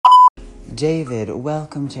David,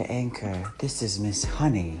 welcome to Anchor. This is Miss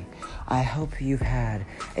Honey. I hope you've had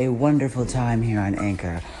a wonderful time here on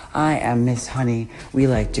Anchor. I am Miss Honey. We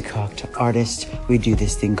like to talk to artists. We do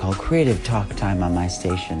this thing called Creative Talk Time on my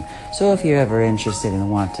station. So if you're ever interested and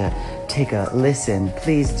want to take a listen,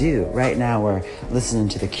 please do. Right now we're listening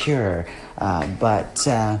to The Cure.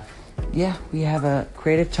 Yeah, we have a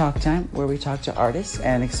Creative Talk Time where we talk to artists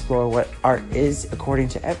and explore what art is according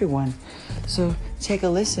to everyone. So take a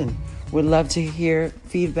listen. Would love to hear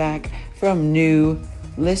feedback from new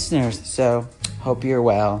listeners. So hope you're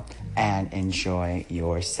well and enjoy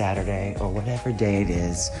your Saturday or whatever day it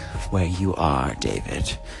is where you are, David.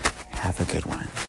 Have a good one.